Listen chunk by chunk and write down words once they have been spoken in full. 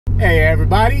Hey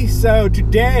everybody, so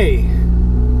today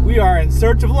we are in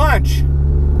search of lunch,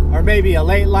 or maybe a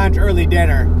late lunch, early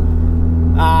dinner.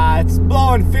 It's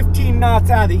blowing 15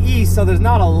 knots out of the east, so there's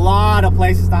not a lot of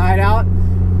places to hide out.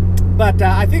 But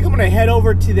I think I'm gonna head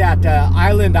over to that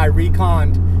island I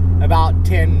reconned about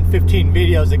 10-15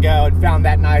 videos ago and found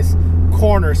that nice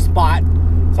corner spot.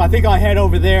 So I think I'll head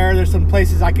over there. There's some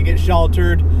places I could get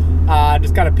sheltered.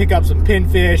 Just gotta pick up some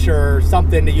pinfish or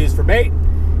something to use for bait.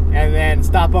 And then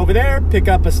stop over there, pick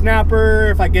up a snapper.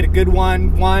 If I get a good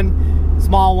one,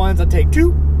 small ones, I'll take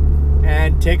 2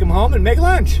 and take them home and make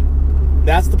lunch.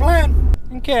 That's the plan.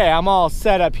 Okay, I'm all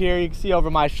set up here. You can see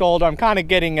over my shoulder. I'm kind of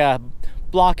getting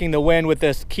blocking the wind with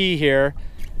this key here,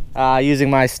 using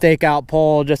my stakeout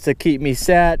pole just to keep me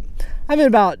set. I'm in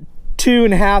about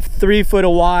 2.5 to 3 foot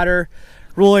of water.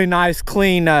 Really nice,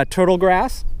 clean turtle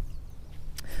grass.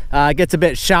 It gets a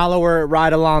bit shallower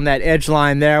right along that edge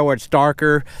line there where it's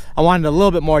darker. I wanted a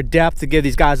little bit more depth to give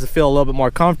these guys to feel a little bit more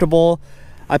comfortable.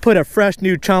 I put a fresh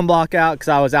new chum block out because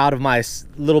I was out of my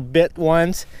little bit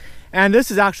ones. And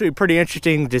this is actually pretty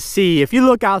interesting to see. If you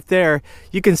look out there,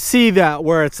 you can see that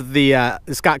where it's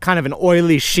it's got kind of an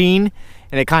oily sheen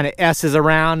and it kind of S's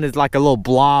around. It's like a little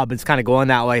blob. It's kind of going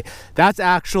that way. That's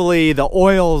actually the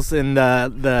oils in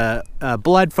the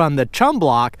blood from the chum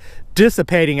block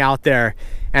dissipating out there.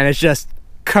 And it's just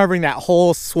covering that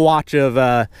whole swatch of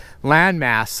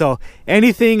landmass. So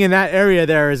anything in that area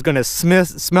there is going to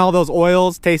smell those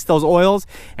oils, taste those oils,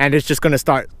 and it's just going to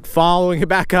start following it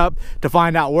back up to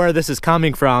find out where this is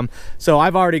coming from. So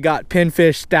I've already got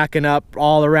pinfish stacking up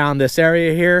all around this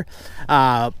area here.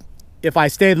 If I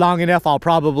stayed long enough, I'll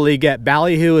probably get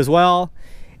ballyhoo as well,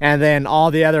 and then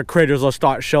all the other critters will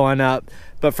start showing up.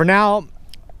 But for now,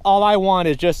 all I want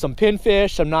is just some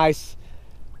pinfish, some nice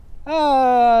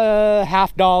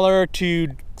 $50 to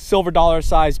silver dollar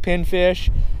size pinfish.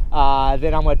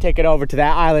 Then I'm going to take it over to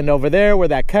that island over there where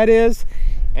that cut is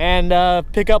and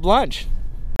pick up lunch.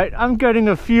 Right, I'm getting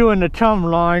a few in the chum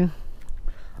line.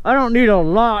 I don't need a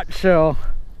lot, so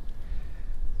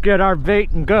get our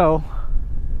bait and go.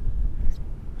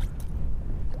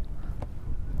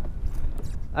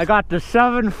 I got the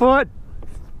 7 foot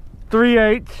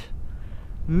 3/8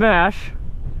 mesh.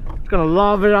 Just gonna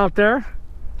lob it out there.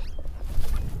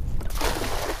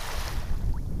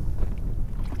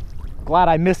 Glad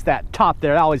I missed that top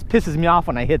there. It always pisses me off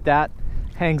when I hit that.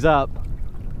 Hangs up.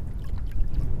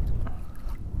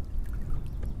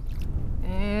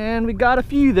 And we got a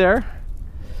few there.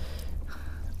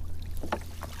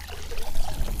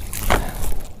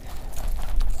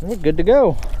 We're good to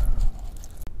go.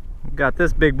 Got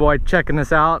this big boy checking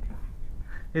us out.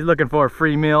 He's looking for a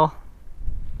free meal.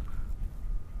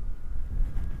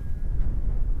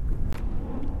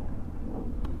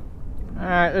 All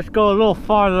right, let's go a little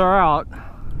farther out.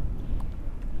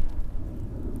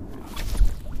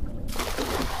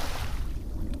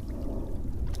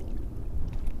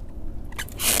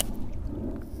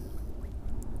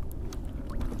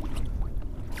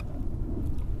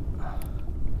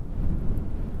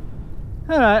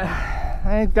 All right, I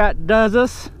think that does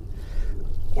us.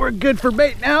 We're good for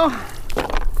bait now.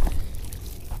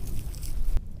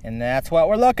 And that's what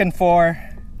we're looking for.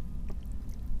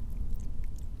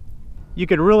 You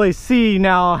could really see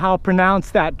now how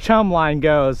pronounced that chum line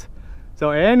goes.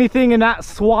 So anything in that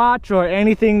swatch or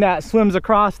anything that swims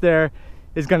across there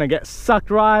is gonna get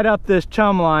sucked right up this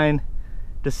chum line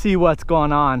to see what's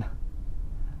going on.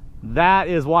 That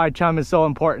is why chum is so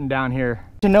important down here.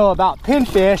 To know about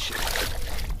pinfish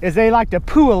is they like to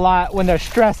poo a lot when they're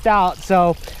stressed out.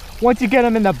 So once you get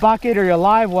them in the bucket or your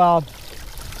live well,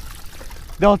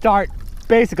 they'll start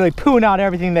basically pooing out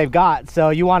everything they've got. So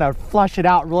you want to flush it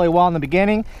out really well in the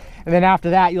beginning, and then after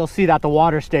that you'll see that the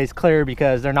water stays clear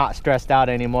because they're not stressed out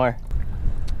anymore.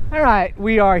 All right,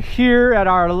 we are here at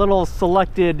our little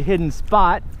selected hidden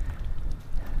spot.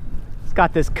 It's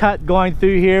got this cut going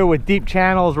through here with deep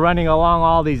channels running along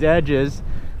all these edges,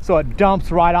 so it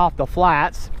dumps right off the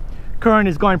flats. Current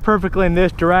is going perfectly in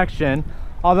this direction,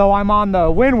 although I'm on the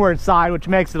windward side, which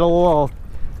makes it a little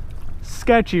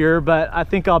sketchier, but I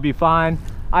think I'll be fine.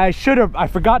 I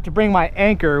forgot to bring my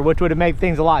anchor, which would have made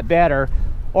things a lot better,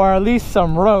 or at least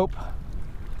some rope,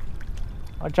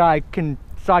 which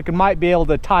so I might be able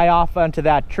to tie off onto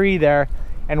that tree there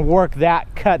and work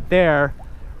that cut there.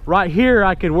 Right here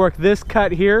I could work this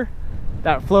cut here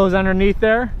that flows underneath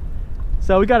there.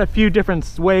 So we got a few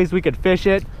different ways we could fish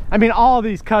it. I mean, all of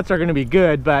these cuts are going to be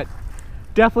good, but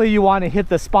definitely you want to hit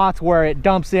the spots where it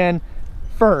dumps in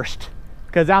first,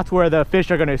 because that's where the fish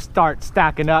are going to start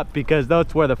stacking up, because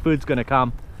that's where the food's going to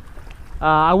come.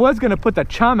 I was going to put the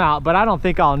chum out, but I don't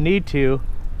think I'll need to.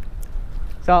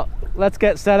 So let's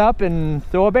get set up and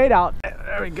throw a bait out.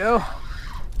 There we go.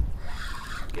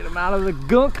 Get him out of the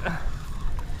gunk.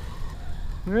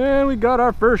 And we got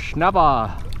our first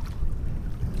snapper.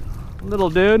 Little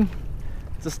dude.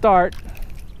 It's a start.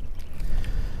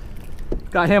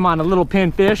 Got him on a little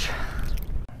pinfish.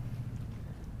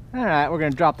 All right, we're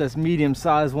gonna drop this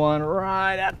medium-sized one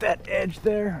right at that edge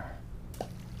there.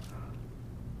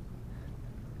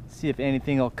 See if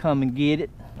anything will come and get it.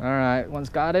 All right, one's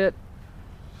got it.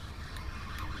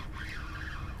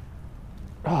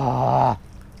 Ah,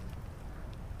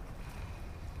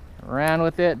 ran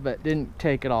with it, but didn't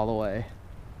take it all the way.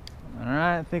 All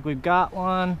right, I think we've got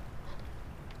one.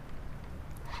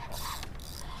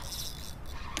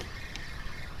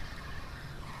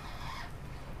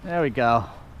 There we go.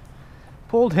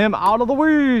 Pulled him out of the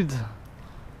weeds.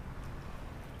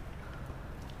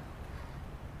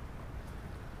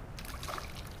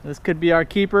 This could be our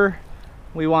keeper.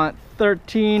 We want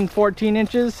 13, 14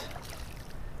 inches.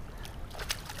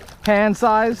 Pan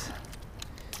size.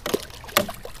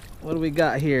 What do we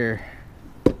got here?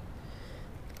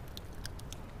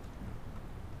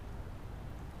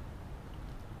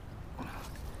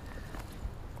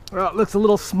 Well, it looks a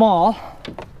little small.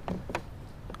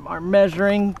 Our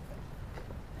measuring,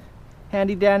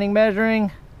 handy dandy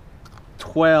measuring,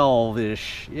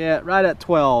 12-ish. Yeah, right at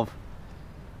 12.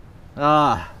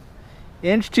 Ah,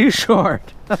 inch too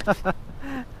short. All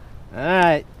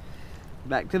right,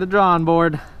 back to the drawing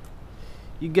board.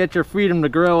 You get your freedom to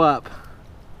grow up.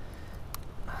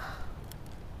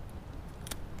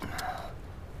 All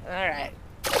right,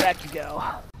 back you go.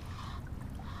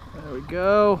 There we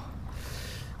go.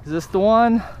 Is this the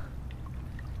one?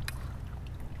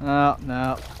 Oh,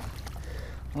 no.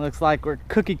 Looks like we're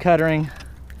cookie cuttering.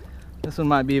 This one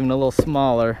might be even a little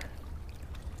smaller.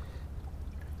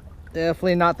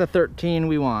 Definitely not the 13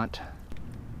 we want.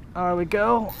 There we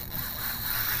go.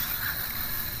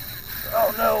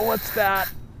 Oh no, what's that?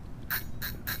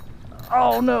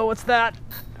 Oh no, what's that?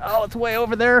 Oh, it's way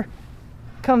over there.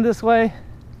 Come this way.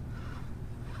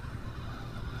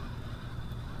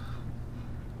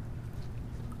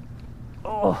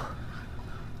 Oh.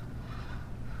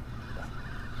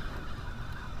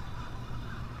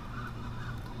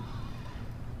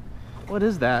 What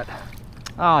is that?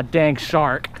 Ah, dang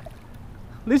shark.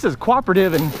 At least it's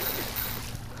cooperative and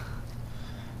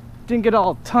didn't get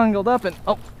all tangled up and,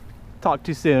 oh, talked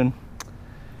too soon.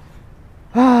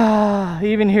 Ah,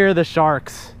 even here the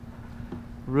sharks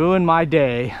ruin my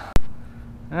day.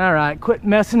 All right, quit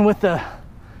messing with the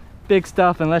big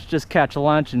stuff and let's just catch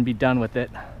lunch and be done with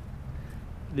it.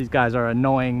 These guys are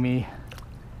annoying me.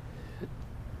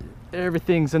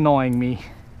 Everything's annoying me.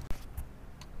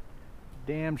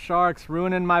 Damn sharks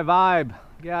ruining my vibe.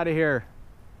 Get out of here.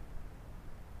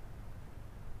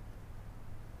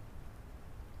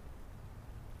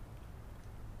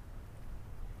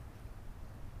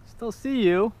 Still see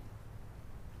you.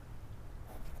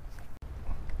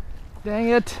 Dang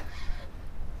it.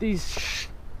 These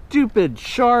stupid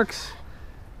sharks.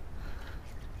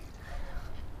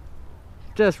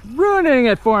 Just ruining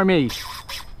it for me.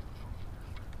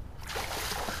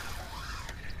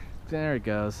 There it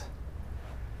goes.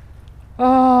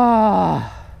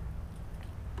 Ah,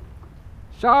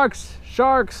 sharks,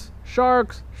 sharks,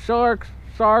 sharks, sharks,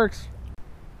 sharks.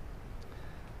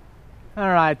 All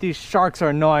right, these sharks are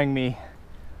annoying me.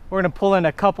 We're gonna pull in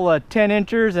a couple of 10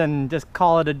 inchers and just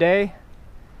call it a day.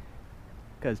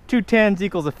 Because 2 10s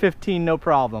equals a 15, no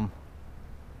problem.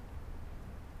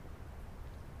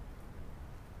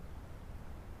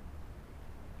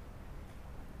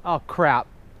 Oh crap,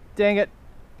 dang it.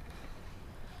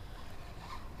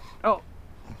 Oh.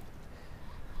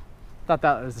 Thought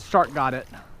that was the shark got it.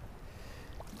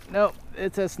 Nope,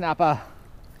 it's a snapper.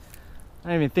 I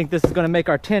don't even think this is gonna make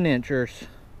our 10 inchers.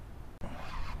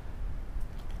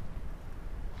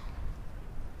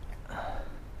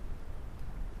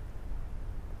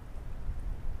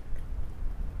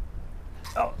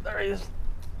 Oh, there he is.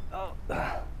 Oh.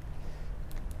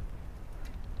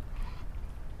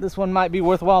 This one might be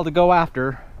worthwhile to go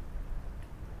after.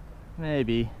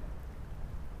 Maybe.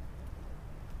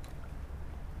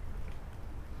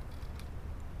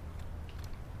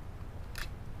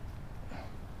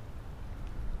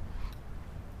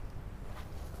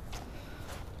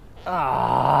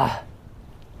 Ah.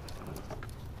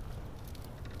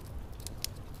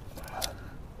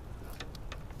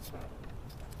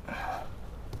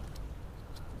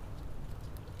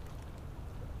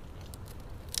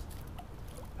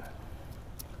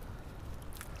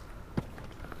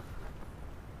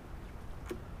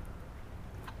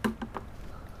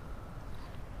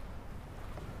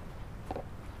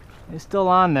 He's still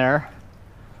on there.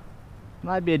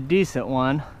 Might be a decent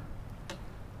one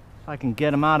if I can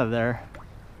get him out of there.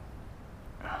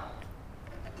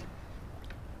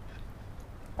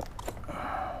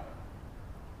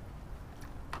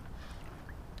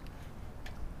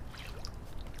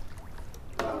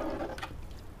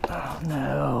 Oh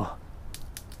no.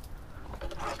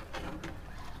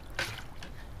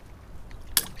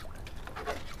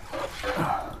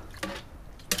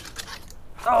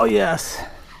 Oh yes,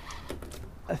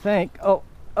 I think.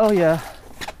 Oh yeah,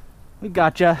 we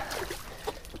gotcha.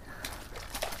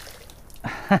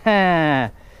 I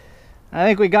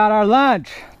think we got our lunch.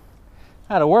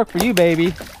 That'll work for you,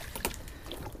 baby.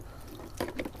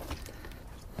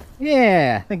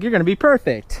 Yeah, I think you're gonna be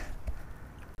perfect.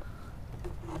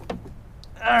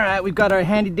 All right, we've got our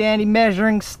handy dandy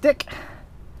measuring stick.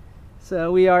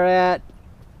 So we are at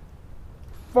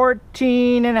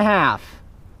 14.5.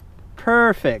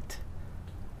 Perfect.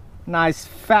 Nice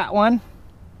fat one.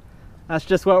 That's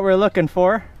just what we're looking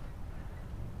for.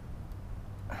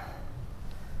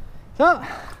 So,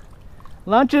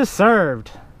 lunch is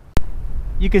served.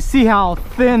 You can see how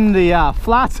thin the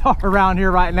flats are around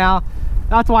here right now.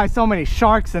 That's why so many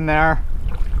sharks in there.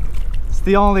 It's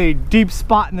the only deep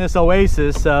spot in this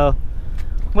oasis, so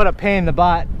what a pain in the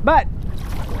butt. But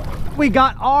we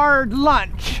got our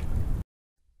lunch.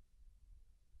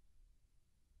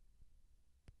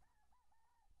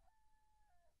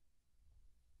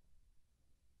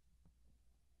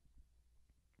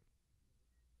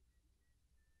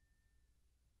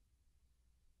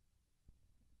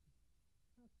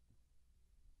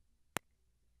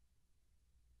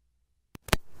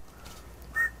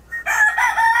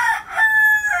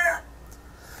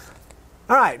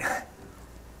 All right,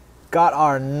 got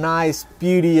our nice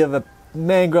beauty of a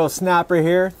mangrove snapper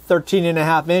here,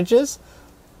 13.5 inches.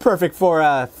 Perfect for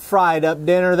a fried up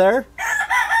dinner there.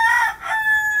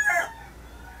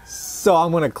 So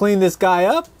I'm gonna clean this guy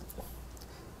up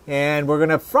and we're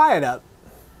gonna fry it up.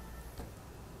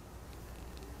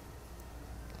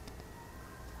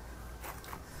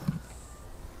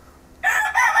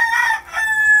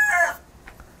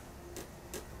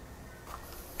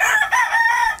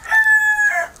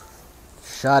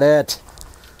 Shut it.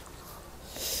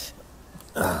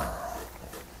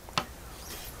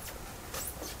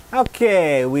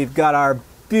 Okay, we've got our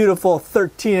beautiful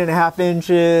 13.5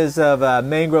 inches of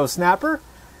mangrove snapper.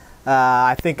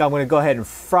 I think I'm going to go ahead and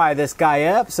fry this guy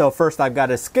up. So first I've got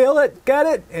to scale it, gut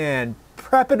it, and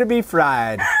prep it to be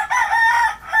fried.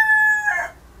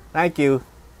 Thank you.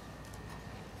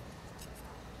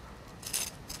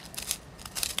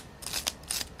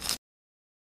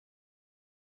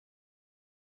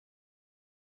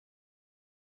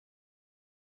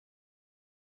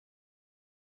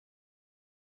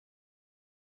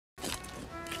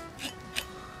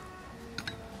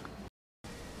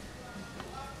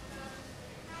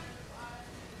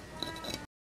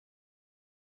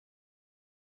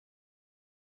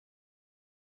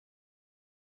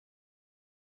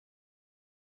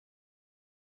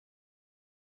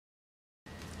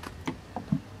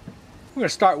 We're going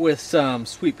to start with some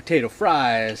sweet potato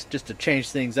fries just to change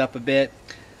things up a bit.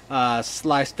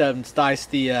 Sliced up and diced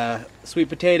the sweet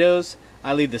potatoes.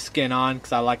 I leave the skin on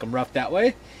because I like them rough that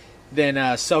way.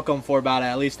 Then soak them for about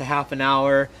at least a half an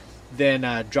hour.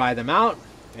 Then dry them out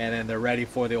and then they're ready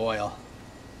for the oil.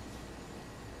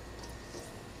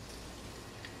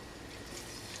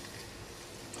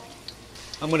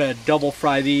 I'm going to double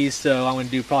fry these, so I'm going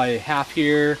to do probably half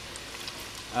here.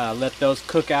 Let those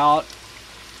cook out.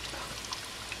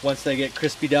 Once they get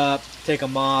crispied up, take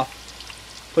them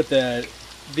off, put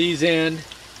these in.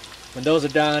 When those are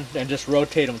done, and just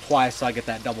rotate them twice so I get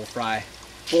that double fry.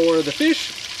 For the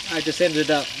fish, I just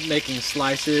ended up making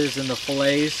slices in the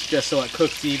fillets just so it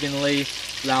cooks evenly,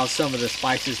 allows some of the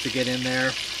spices to get in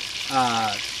there.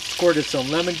 Squirted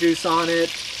some lemon juice on it,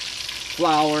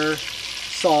 flour,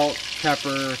 salt,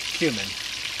 pepper, cumin,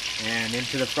 and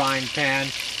into the frying pan,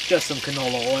 just some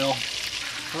canola oil.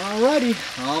 Alrighty,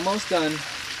 almost done.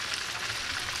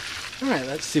 Alright,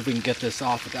 let's see if we can get this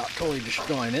off without totally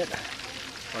destroying it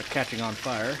or catching on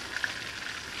fire.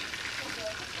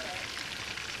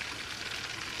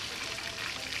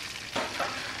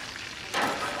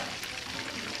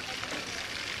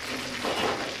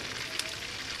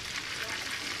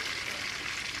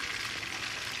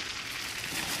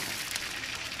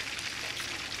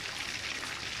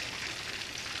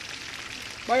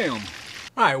 Bam!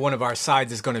 Alright, one of our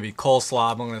sides is going to be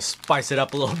coleslaw. I'm going to spice it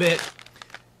up a little bit.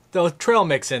 Throw trail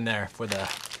mix in there for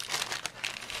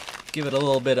give it a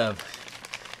little bit of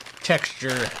texture,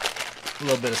 a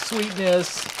little bit of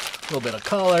sweetness, a little bit of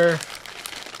color.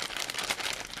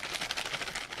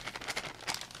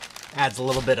 Adds a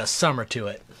little bit of summer to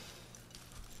it.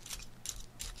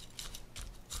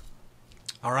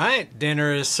 All right,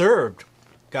 dinner is served.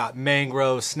 Got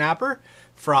mangrove snapper,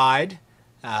 fried,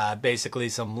 basically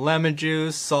some lemon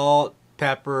juice, salt,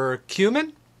 pepper,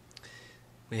 cumin.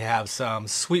 We have some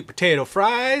sweet potato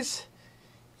fries,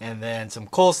 and then some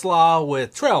coleslaw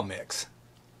with trail mix,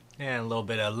 and a little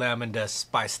bit of lemon to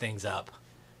spice things up.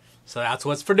 So that's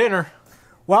what's for dinner.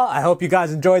 Well, I hope you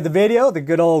guys enjoyed the video, the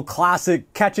good old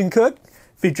classic catch and cook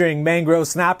featuring mangrove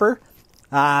snapper.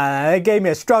 It gave me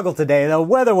a struggle today. The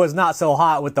weather was not so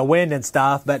hot with the wind and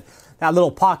stuff, but that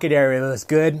little pocket area was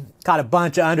good. Caught a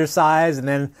bunch of undersize, and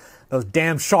then those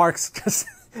damn sharks just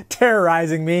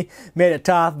terrorizing me. Made it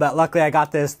tough, but luckily I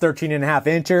got this 13.5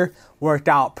 incher. Worked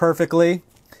out perfectly.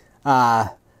 I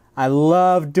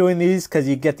love doing these because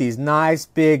you get these nice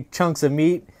big chunks of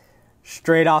meat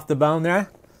straight off the bone there.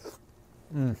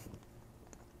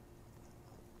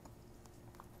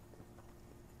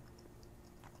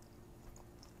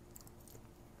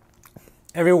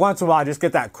 Every once in a while, I just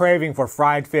get that craving for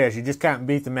fried fish. You just can't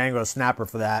beat the mangrove snapper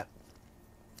for that.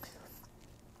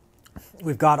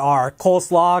 We've got our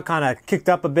coleslaw kind of kicked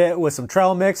up a bit with some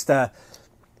trail mix to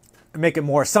make it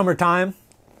more summertime.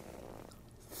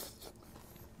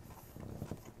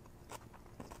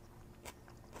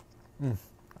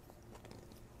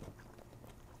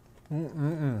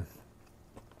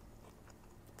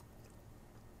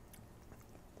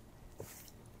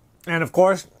 And of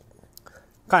course,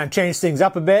 kind of changed things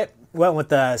up a bit. Went with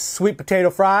the sweet potato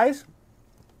fries.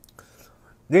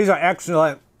 These are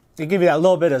excellent. They give you that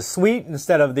little bit of sweet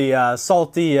instead of the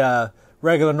salty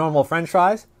regular normal French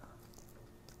fries.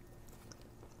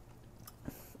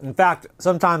 In fact,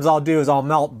 sometimes I'll do is I'll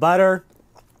melt butter,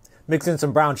 mix in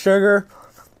some brown sugar,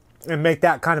 and make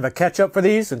that kind of a ketchup for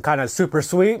these, and kind of super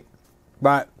sweet.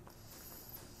 But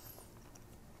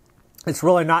it's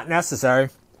really not necessary.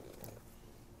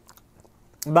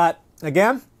 But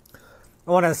again,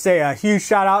 I want to say a huge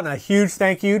shout out and a huge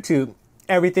thank you to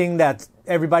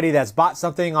everybody that's bought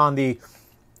something on the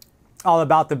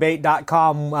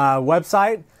allaboutthebait.com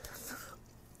website.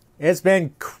 It's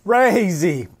been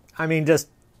crazy. I mean, just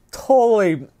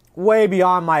totally way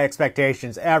beyond my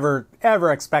expectations. Ever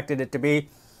expected it to be.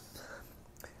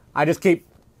 I just keep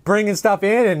bringing stuff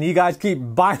in, and you guys keep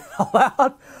buying it all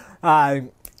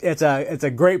out. It's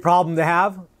a great problem to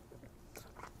have.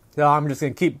 So I'm just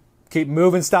going to keep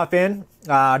moving stuff in.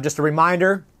 Just a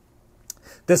reminder,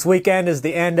 this weekend is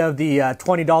the end of the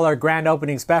 $20 grand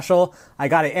opening special. I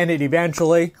got to end it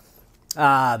eventually.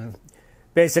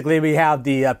 Basically, we have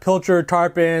the Pilcher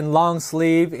Tarpon long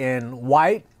sleeve in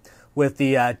white with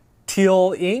the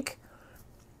teal ink,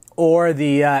 or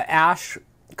the ash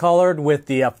colored with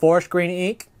the forest green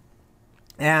ink.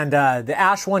 And the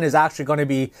ash one is actually going to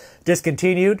be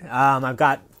discontinued. I've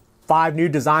got 5 new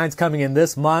designs coming in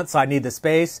this month, so I need the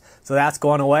space, so that's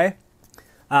going away.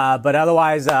 But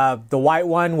otherwise, the white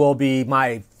one will be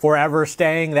my forever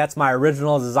staying. That's my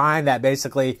original design that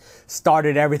basically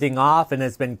started everything off, and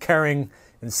it's been carrying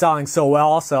and selling so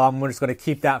well, so I'm just going to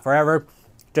keep that forever.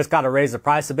 Just got to raise the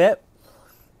price a bit.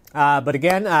 But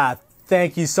again,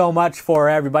 thank you so much for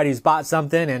everybody who's bought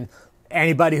something, and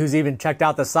anybody who's even checked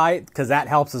out the site, because that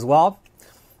helps as well.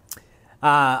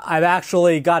 I've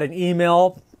actually got an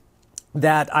email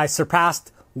that I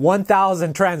surpassed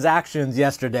 1,000 transactions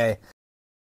yesterday.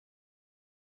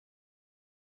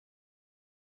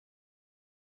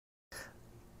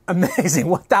 Amazing,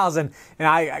 1,000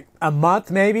 and a month,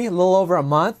 maybe a little over a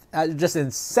month. Just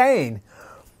insane.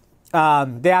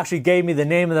 They actually gave me the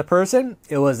name of the person.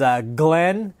 It was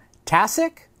Glenn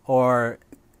Tasick, or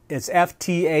it's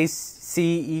F-T-A-C-E-K.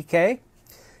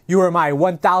 You were my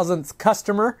 1,000th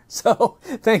customer, so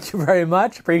thank you very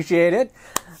much. Appreciate it.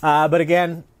 But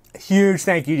again, huge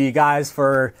thank you to you guys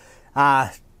for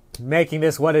making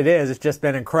this what it is. It's just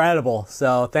been incredible.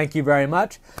 So thank you very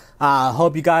much.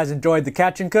 Hope you guys enjoyed the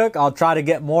catch and cook. I'll try to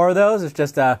get more of those. It's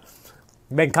just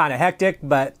been kind of hectic,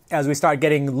 but as we start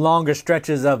getting longer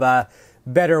stretches of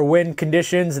better wind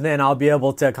conditions, then I'll be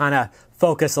able to kind of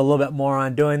focus a little bit more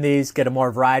on doing these, get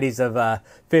more varieties of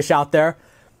fish out there.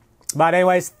 But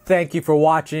anyways, thank you for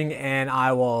watching, and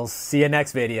I will see you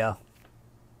next video.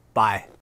 Bye.